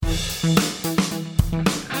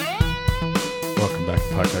Welcome back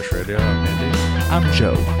to Podcast Radio. I'm Andy. I'm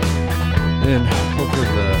Joe. And hopefully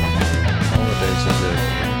the holidays have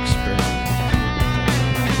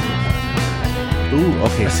been Ooh,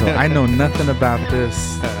 okay, so I know nothing about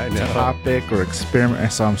this I know. topic or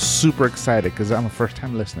experiment, so I'm super excited because I'm a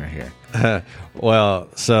first-time listener here. Well,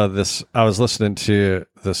 so I was listening to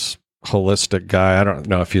this holistic guy. I don't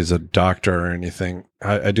know if he's a doctor or anything.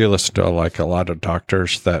 I do listen to like a lot of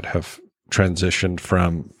doctors that have transitioned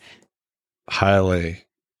from highly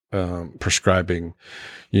prescribing,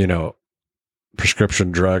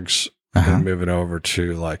 prescription drugs and moving over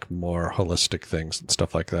to like more holistic things and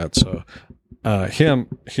stuff like that. So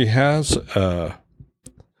he has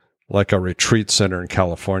like a retreat center in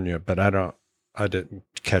California, but I didn't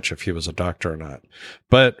catch if he was a doctor or not.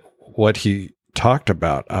 But what he talked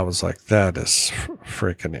about, I was like, that is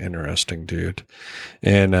freaking interesting, dude.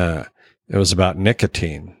 And it was about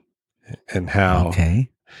nicotine and how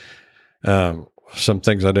some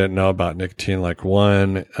things I didn't know about nicotine. Like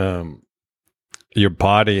one, your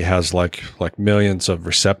body has like millions of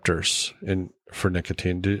receptors for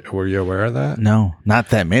nicotine. Were you aware of that? No,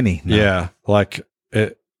 not that many. No. Yeah, like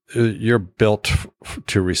you're built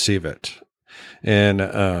to receive it.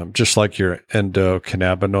 And just like your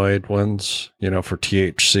endocannabinoid ones, for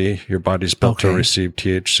THC, your body's built to receive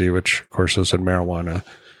THC, which of course is in marijuana.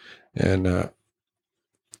 And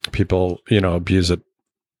people, abuse it.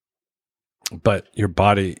 But your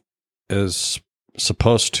body is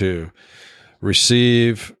supposed to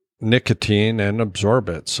receive nicotine and absorb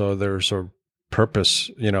it. So there's a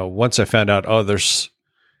purpose. Once I found out,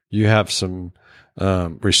 you have some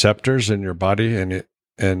receptors in your body, and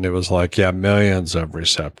it was like, millions of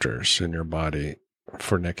receptors in your body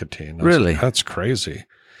for nicotine. Really? Like, that's crazy.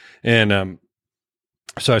 And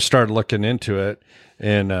so I started looking into it,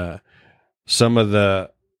 and some of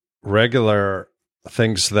the regular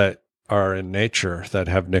things that are in nature that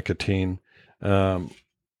have nicotine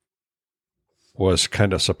was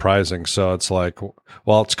kind of surprising. So it's like,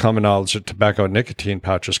 while it's common knowledge that tobacco and nicotine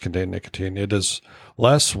pouches contain nicotine, it is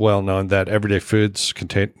less well known that everyday foods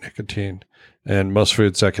contain nicotine. And most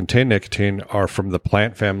foods that contain nicotine are from the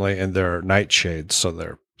plant family, and they're nightshades,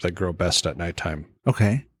 so they grow best at nighttime.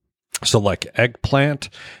 Okay. So like eggplant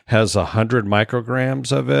has 100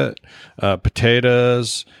 micrograms of it.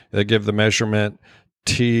 Potatoes, they give the measurement.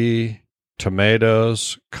 Tea,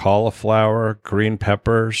 tomatoes, cauliflower, green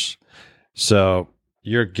peppers. So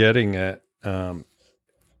you're getting it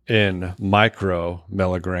in micro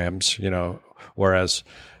milligrams, whereas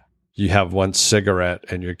you have one cigarette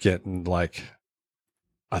and you're getting like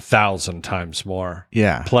 1,000 times more.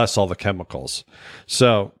 Yeah. Plus all the chemicals.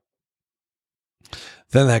 So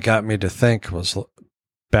then that got me to think, was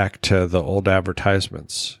back to the old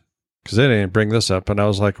advertisements, because they didn't bring this up. And I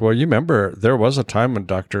was like, well, you remember there was a time when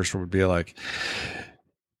doctors would be like,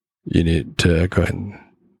 you need to go ahead and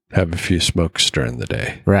have a few smokes during the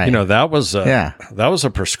day. Right. That was a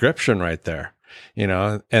prescription right there.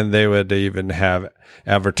 And they would even have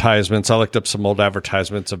advertisements. I looked up some old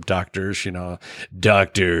advertisements of doctors,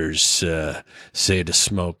 doctors say to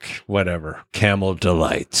smoke whatever, Camel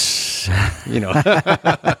Delights, and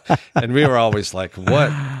we were always like,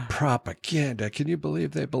 what propaganda? Can you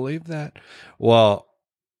believe they believe that? Well,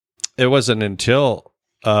 it wasn't until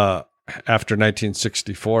after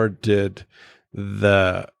 1964 did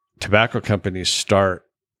the tobacco companies start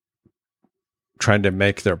trying to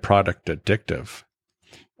make their product addictive.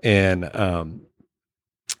 And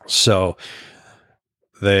so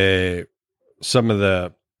some of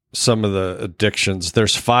the addictions,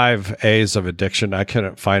 there's 5 A's of addiction. I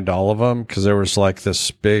couldn't find all of them because there was like this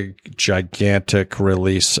big gigantic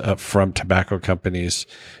release from tobacco companies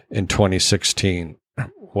in 2016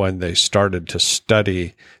 when they started to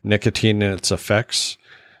study nicotine and its effects.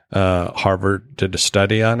 Harvard did a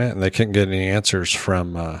study on it, and they couldn't get any answers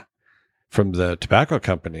from the tobacco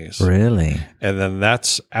companies. Really? And then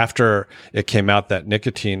that's after it came out that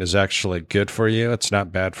nicotine is actually good for you. It's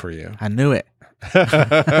not bad for you. I knew it.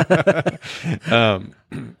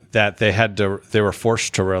 That they were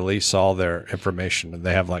forced to release all their information, and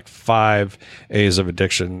they have like 5 A's of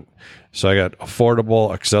addiction. So I got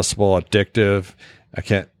affordable, accessible, addictive. I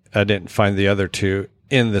didn't find the other 2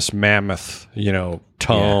 in this mammoth,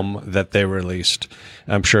 tome that they released.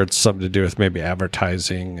 I'm sure it's something to do with maybe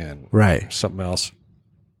advertising and something else.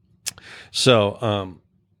 So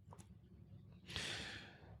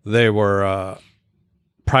they were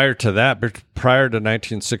prior to that, prior to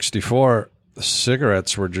 1964,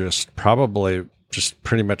 cigarettes were just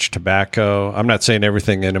pretty much tobacco. I'm not saying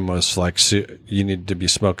everything in them was like, you need to be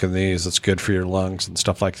smoking these, it's good for your lungs and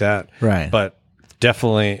stuff like that. Right. But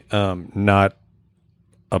definitely not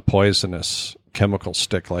a poisonous chemical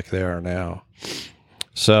stick like they are now.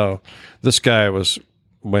 So this guy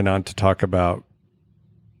went on to talk about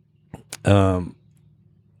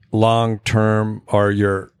long-term,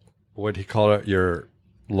 or what do you call it, your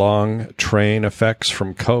long train effects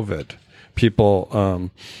from COVID. People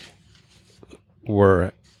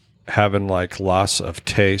were having like loss of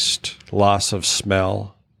taste, loss of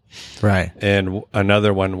smell. Right. And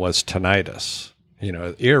another one was tinnitus,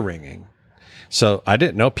 ear ringing. So I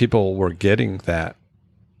didn't know people were getting that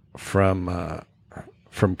from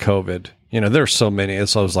COVID. There's so many.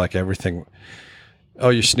 It's always like everything. Oh,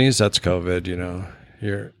 you sneeze, that's COVID.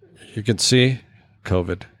 You can see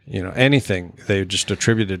COVID. Anything they just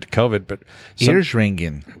attributed to COVID. But ears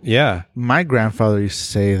ringing. Yeah. My grandfather used to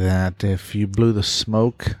say that if you blew the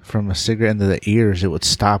smoke from a cigarette into the ears, it would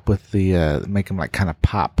stop with the make them like kind of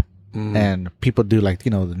pop. And people do like the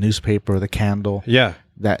newspaper or the candle. Yeah.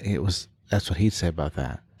 That's what he'd say about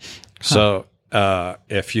that. So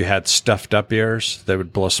if you had stuffed up ears, they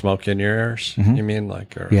would blow smoke in your ears. Mm-hmm. You mean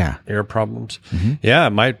ear problems? Mm-hmm. Yeah,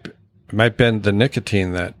 it might been the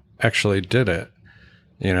nicotine that actually did it.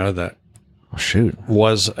 That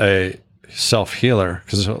was a self-healer.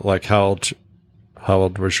 Because like how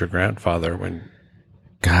old was your grandfather when?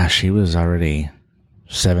 Gosh, he was already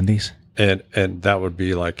 70s. And that would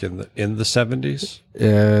be like in the 70s.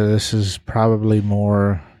 This is probably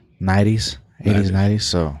more 90s, 80s, 90s.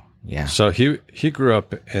 So yeah. So he grew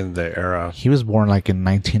up in the era. He was born like in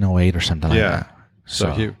 1908 or something like that.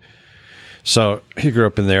 So he grew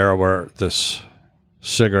up in the era where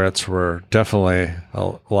cigarettes were definitely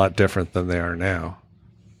a lot different than they are now.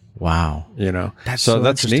 Wow. That's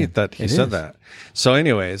neat that he said that. So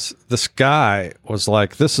anyways, this guy was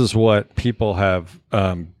like, this is what people have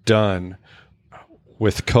done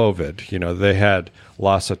with COVID. They had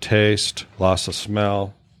loss of taste, loss of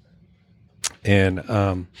smell.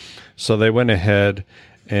 And so they went ahead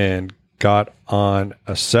and got on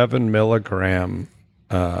a 7 milligram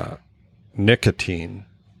nicotine,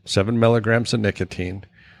 7 milligrams of nicotine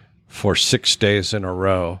for 6 days in a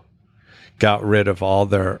row, got rid of all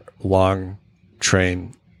their long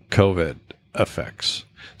train COVID effects.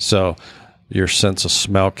 So your sense of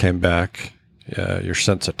smell came back, your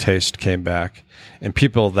sense of taste came back, and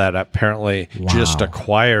people that apparently just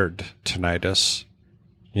acquired tinnitus,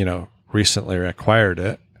 recently acquired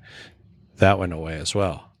it, that went away as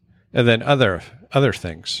well. And then other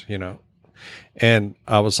things, And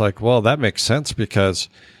I was like, well, that makes sense, because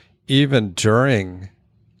even during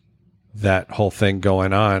that whole thing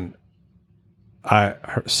going on, I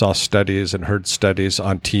saw studies and heard studies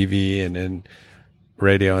on TV and in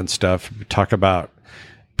radio and stuff talk about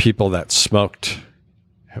people that smoked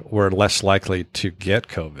were less likely to get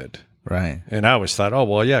COVID. Right. And I always thought, oh,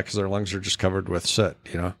 well, yeah, because their lungs are just covered with soot,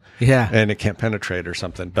 Yeah. And it can't penetrate or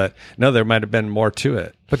something. But no, there might have been more to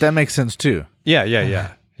it. But that makes sense too.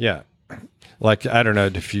 Yeah. Like, I don't know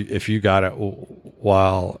if you got it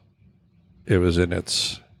while it was in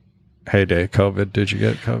its heyday, COVID. Did you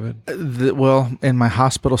get COVID? Well, in my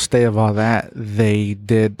hospital stay of all that, they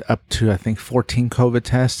did up to, I think, 14 COVID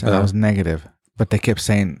tests, and I was negative. But they kept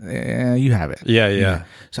saying, you have it. Yeah.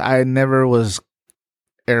 So I never was,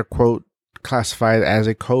 air quote, classified as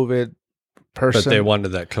a COVID person. But they wanted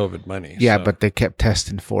that COVID money. Yeah, so. But they kept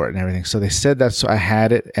testing for it and everything. So they said that, so I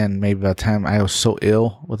had it, and maybe by the time I was so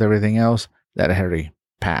ill with everything else that I had already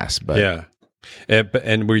passed. But yeah.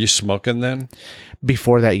 And were you smoking then?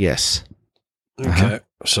 Before that, yes. Okay.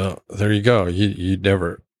 So there you go. You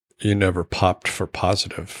never popped for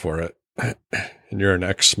positive for it. And you're an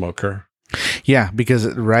ex-smoker. Yeah, because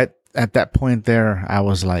right at that point there, I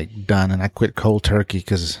was like done, and I quit cold turkey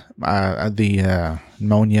because the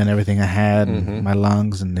pneumonia and everything I had, in my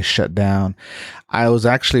lungs, and they shut down. I was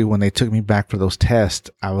actually, when they took me back for those tests,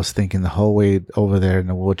 I was thinking the whole way over there in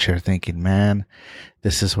the wheelchair, thinking, man,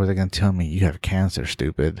 this is where they're going to tell me you have cancer,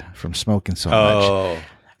 stupid, from smoking so much.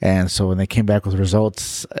 And so when they came back with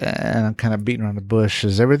results, and I'm kind of beating around the bush,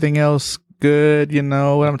 is everything else good? You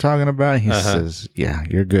know what I'm talking about? And he says, yeah,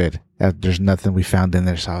 you're good. There's nothing we found in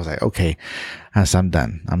there. So I was like, okay, so I'm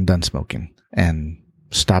done. I'm done smoking, and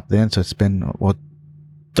stopped then. So it's been,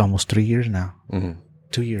 almost 3 years now.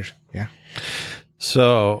 2 years. Yeah.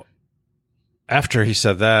 So after he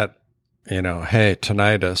said that, hey,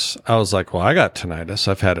 tinnitus, I was like, well, I got tinnitus.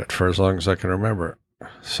 I've had it for as long as I can remember.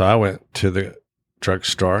 So I went to the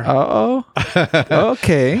drugstore. Oh,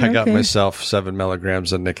 okay. I got myself 7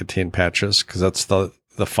 milligrams of nicotine patches, because that's the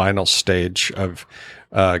final stage of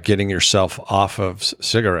getting yourself off of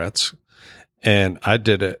cigarettes. And I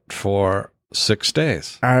did it for 6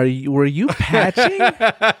 days. Were you patching?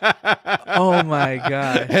 Oh my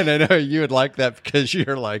God. And I know you would like that because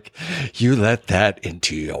you're like, you let that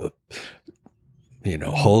into your,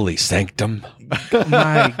 holy sanctum.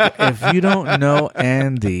 If you don't know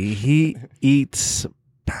Andy, he eats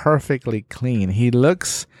perfectly clean. He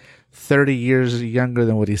looks 30 years younger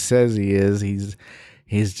than what he says he is.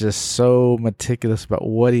 He's just so meticulous about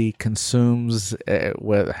what he consumes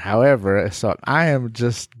however. So I am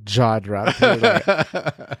just jaw dropped. Like,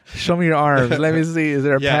 show me your arms. Let me see. Is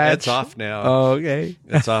there a patch? Yeah, it's off now. Oh, okay.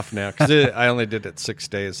 It's off now because I only did it 6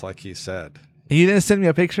 days, like he said. You didn't send me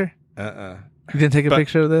a picture? You didn't take a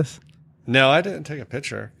picture of this? No, I didn't take a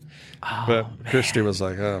picture. But Christy was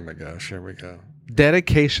like, oh my gosh, here we go.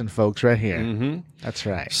 Dedication, folks, right here. Mm-hmm. That's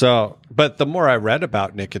right. So, but the more I read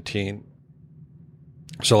about nicotine,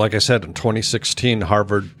 so like I said, in 2016,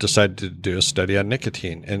 Harvard decided to do a study on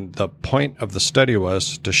nicotine. And the point of the study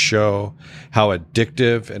was to show how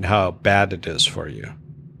addictive and how bad it is for you.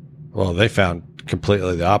 Well, they found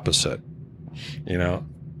completely the opposite.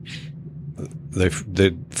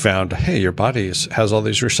 They found, hey, your body has all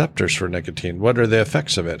these receptors for nicotine. What are the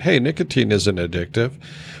effects of it? Hey, nicotine isn't addictive.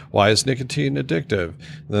 Why is nicotine addictive?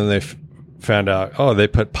 Then they found out, they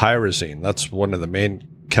put pyrazine. That's one of the main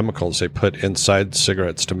chemicals they put inside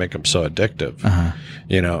cigarettes to make them so addictive.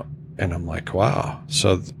 And I'm like, wow.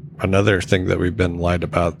 So another thing that we've been lied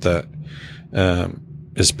about that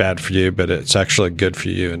is bad for you, but it's actually good for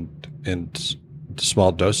you in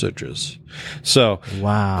small dosages. So,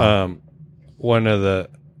 wow. One of the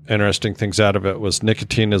interesting things out of it was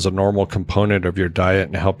nicotine is a normal component of your diet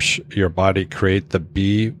and helps your body create the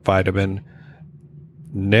B vitamin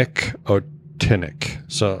nicotinic.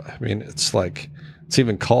 So, I mean, it's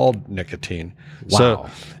even called nicotine. Wow. So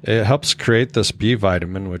it helps create this B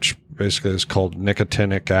vitamin, which basically is called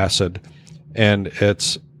nicotinic acid, and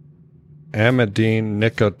it's amidine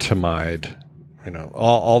nicotinamide.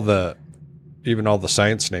 All the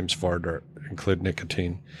science names for it include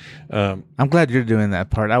nicotine. I'm glad you're doing that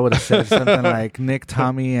part. I would have said something like Nick,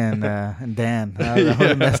 Tommy, and Dan. I would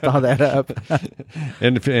have messed all that up.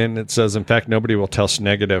 And it says, in fact, nobody will test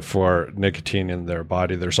negative for nicotine in their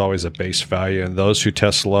body. There's always a base value, and those who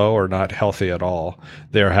test low are not healthy at all.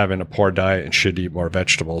 They are having a poor diet and should eat more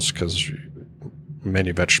vegetables because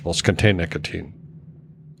many vegetables contain nicotine.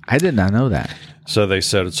 I did not know that. So they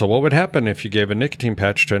said, so what would happen if you gave a nicotine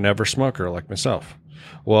patch to a never smoker like myself?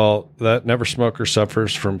 Well, that never smoker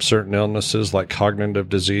suffers from certain illnesses like cognitive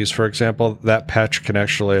disease, for example. That patch can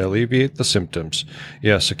actually alleviate the symptoms.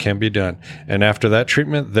 Yes, it can be done. And after that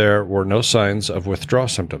treatment, there were no signs of withdrawal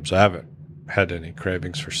symptoms. I haven't had any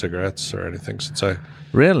cravings for cigarettes or anything since I...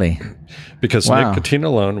 Really? Because nicotine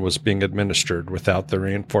alone was being administered without the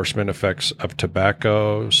reinforcement effects of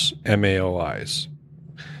tobacco's MAOIs.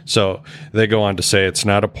 So they go on to say it's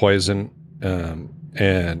not a poison,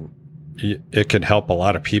 and it can help a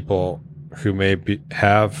lot of people who may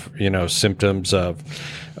have symptoms of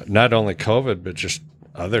not only COVID, but just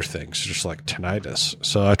other things, just like tinnitus.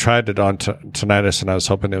 So I tried it on tinnitus, and I was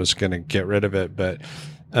hoping it was going to get rid of it. But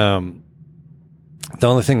the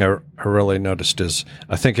only thing I really noticed is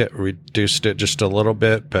I think it reduced it just a little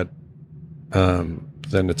bit, but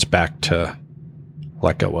then it's back to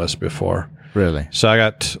like it was before. Really? So I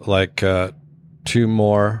got 2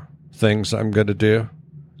 more things I'm going to do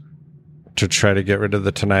to try to get rid of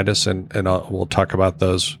the tinnitus, and we'll talk about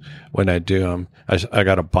those when I do them. I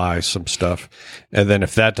got to buy some stuff. And then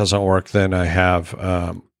if that doesn't work, then I have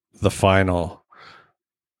the final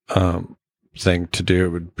thing to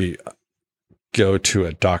do would be go to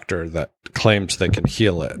a doctor that claims they can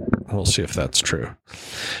heal it. We'll see if that's true.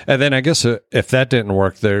 And then I guess if that didn't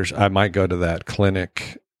work, I might go to that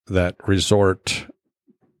clinic, that resort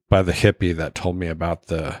by the hippie that told me about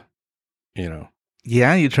the,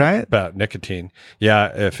 Yeah, you try it? About nicotine.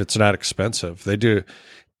 Yeah, if it's not expensive. They do,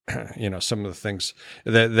 some of the things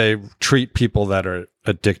that they treat people that are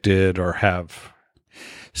addicted or have.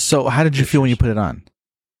 So how did you feel when you put it on?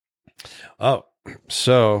 Oh,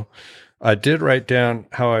 so I did write down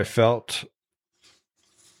how I felt.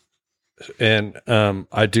 And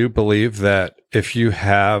I do believe that if you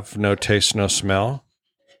have no taste, no smell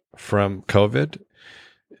from COVID,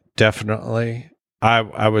 definitely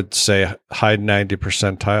I would say high 90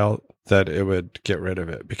 percentile that it would get rid of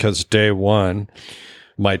it, because day one,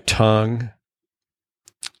 my tongue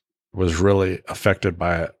was really affected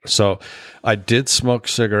by it. So I did smoke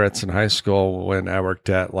cigarettes in high school when I worked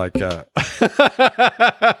at like a...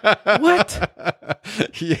 What?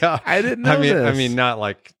 Yeah. I didn't know this. I mean, not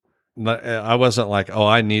like I wasn't like, oh,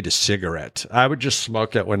 I need a cigarette. I would just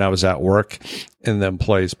smoke it when I was at work in the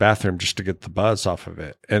employee's bathroom just to get the buzz off of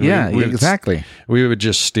it. And exactly. We would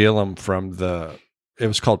just steal them from it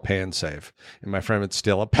was called Pay and Save. And my friend would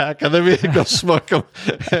steal a pack and then we'd go smoke them.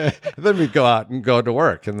 Then we'd go out and go to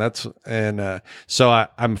work. So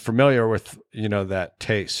I'm familiar with, that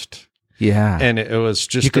taste. Yeah. And it was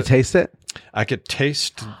just, you could taste it. I could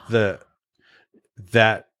taste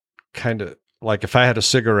that kind of, like if I had a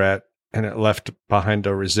cigarette and it left behind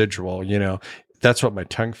a residual, that's what my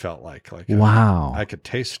tongue felt like. Like, wow. I could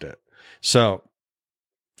taste it. So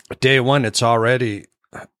day one, it's already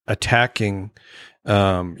attacking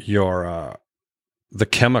the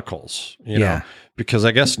chemicals, because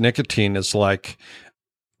I guess nicotine is like,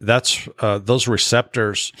 that's those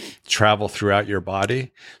receptors travel throughout your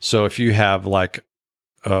body. So if you have like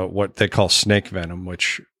what they call snake venom,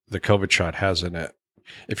 which the COVID shot has in it,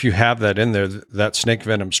 if you have that in there, that snake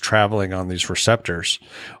venom's traveling on these receptors.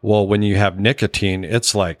 Well, when you have nicotine,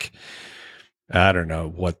 it's like, I don't know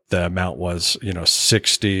what the amount was,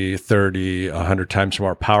 60, 30, 100 times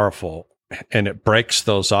more powerful. And it breaks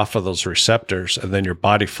those off of those receptors, and then your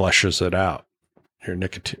body flushes it out.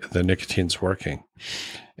 The nicotine's working.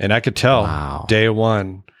 And I could tell day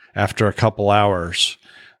one, after a couple hours,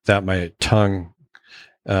 that my tongue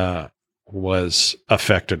was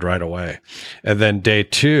affected right away. And then day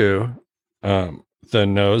two, the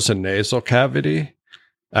nose and nasal cavity,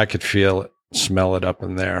 I could smell it up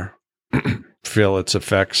in there, feel its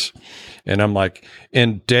effects. And I'm like,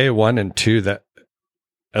 in day 1 and 2, that,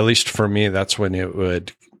 at least for me, that's when it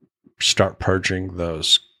would start purging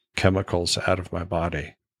those chemicals out of my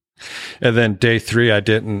body. And then day 3, I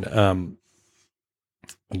didn't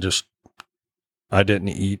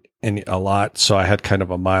eat a lot. So I had kind of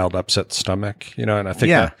a mild upset stomach, and I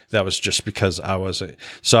think that was just because I wasn't.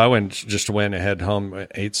 So I went ahead home,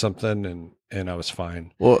 ate something, and I was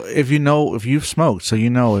fine. Well, if you've smoked, so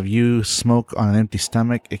if you smoke on an empty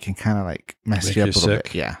stomach, it can kind of like mess you up a little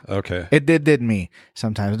bit. Yeah. Okay. It did me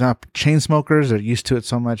sometimes. Not chain smokers are used to it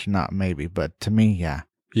so much, not maybe, but to me, yeah.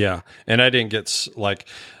 Yeah. And I didn't get like,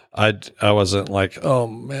 I wasn't like, oh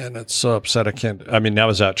man, it's so upset. I can't, I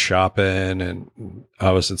was out shopping and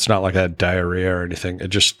it's not like I had diarrhea or anything. It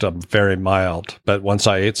just very mild. But once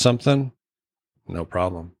I ate something, no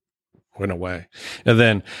problem. Went away. And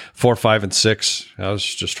then 4, 5, and 6, I was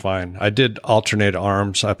just fine. I did alternate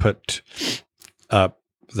arms. I put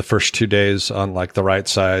the first 2 days on like the right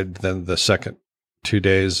side, then the second 2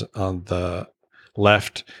 days on the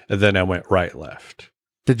left, and then I went right, left.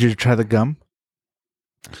 Did you try the gum?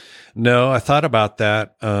 No, I thought about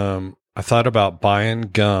that. I thought about buying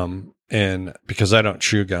gum, and because I don't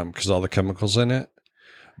chew gum because all the chemicals in it,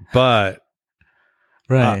 but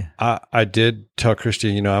right. I did tell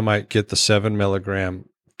Christy, I might get the 7 milligram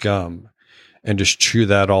gum and just chew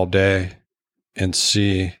that all day and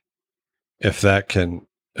see if that can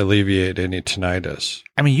alleviate any tinnitus.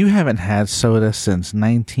 You haven't had soda since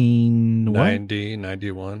 90,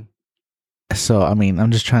 91. So,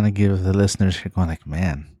 I'm just trying to give the listeners here going like,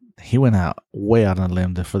 man, he went way out on a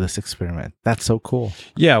limb for this experiment. That's so cool.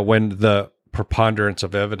 Yeah. When the preponderance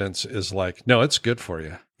of evidence is like, no, it's good for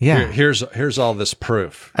you. Yeah. Here's all this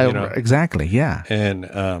proof. Exactly. Yeah. And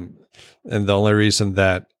the only reason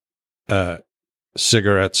that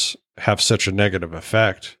cigarettes have such a negative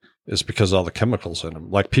effect is because of all the chemicals in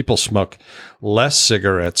them. Like people smoke less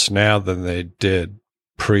cigarettes now than they did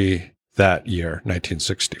pre that year,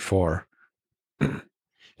 1964.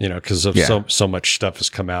 Because of so much stuff has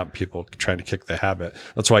come out, people trying to kick the habit.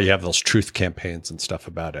 That's why you have those truth campaigns and stuff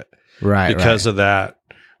about it. Right. Because of that,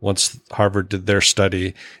 once Harvard did their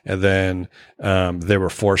study and then they were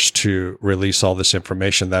forced to release all this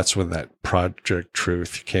information, that's when that Project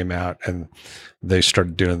Truth came out and they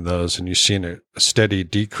started doing those. And you've seen a steady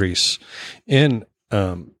decrease in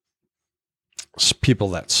people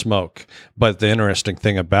that smoke. But the interesting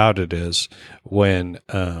thing about it is when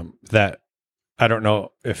I don't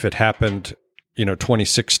know if it happened,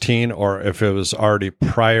 2016 or if it was already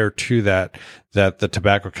prior to that the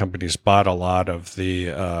tobacco companies bought a lot of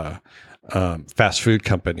the fast food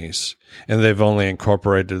companies, and they've only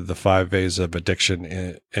incorporated the 5 A's of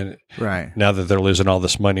addiction. And right now that they're losing all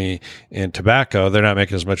this money in tobacco, they're not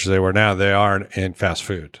making as much as they were now. They are in fast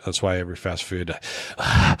food. That's why every fast food,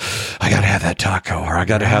 I got to have that taco, or I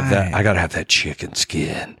got to have that. I got to have that chicken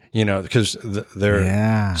skin. Because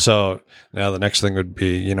they're So now the next thing would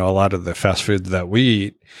be, a lot of the fast food that we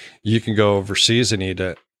eat, you can go overseas and eat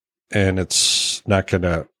it, and it's not going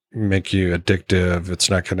to make you addictive. It's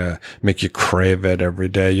not going to make you crave it every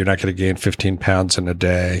day. You're not going to gain 15 pounds in a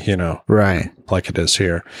day, Right. like it is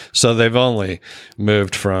here. So they've only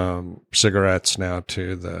moved from cigarettes now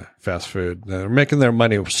to the fast food. They're making their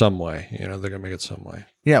money some way. They're going to make it some way.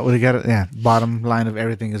 Yeah. Well, they got it. Yeah. Bottom line of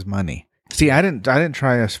everything is money. See, I didn't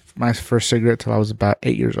try my first cigarette till I was about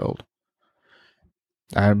 8 years old.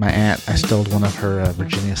 My aunt, I stole one of her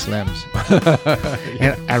Virginia Slims.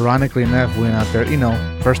 And ironically enough, went out there,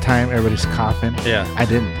 first time everybody's coughing. Yeah. I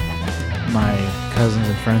didn't. My cousins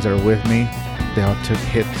and friends that were with me, they all took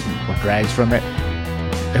hits or drags from it.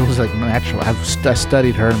 It was like natural. I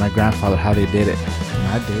studied her and my grandfather, how they did it. And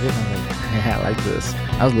I did it. I'm like, yeah, I like this.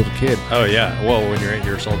 I was a little kid. Oh, yeah. Well, when you're 8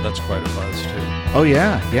 years old, that's quite a buzz, too. Oh,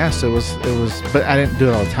 yeah. Yeah. So it was, but I didn't do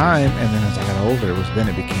it all the time. And then as I got older, then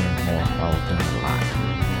it became more, I was doing it a lot.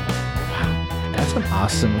 That's an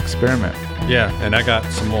awesome experiment. Yeah, and I got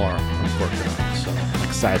some more I'm working on. So I'm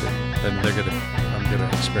excited. And I'm gonna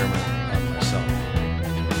experiment on myself.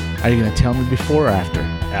 Are you gonna tell me before or after?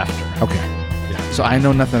 After. Okay. Yeah. So I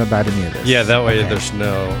know nothing about any of this. Yeah, that way we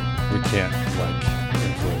can't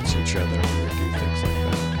influence each other when we do things like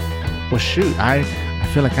that. Well, shoot, I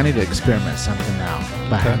feel like I need to experiment something now.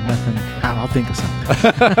 But I have nothing. I'll think of something.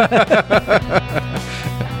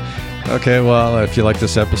 Okay, well, if you like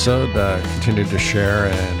this episode, continue to share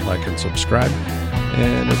and like and subscribe.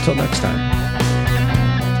 And until next time.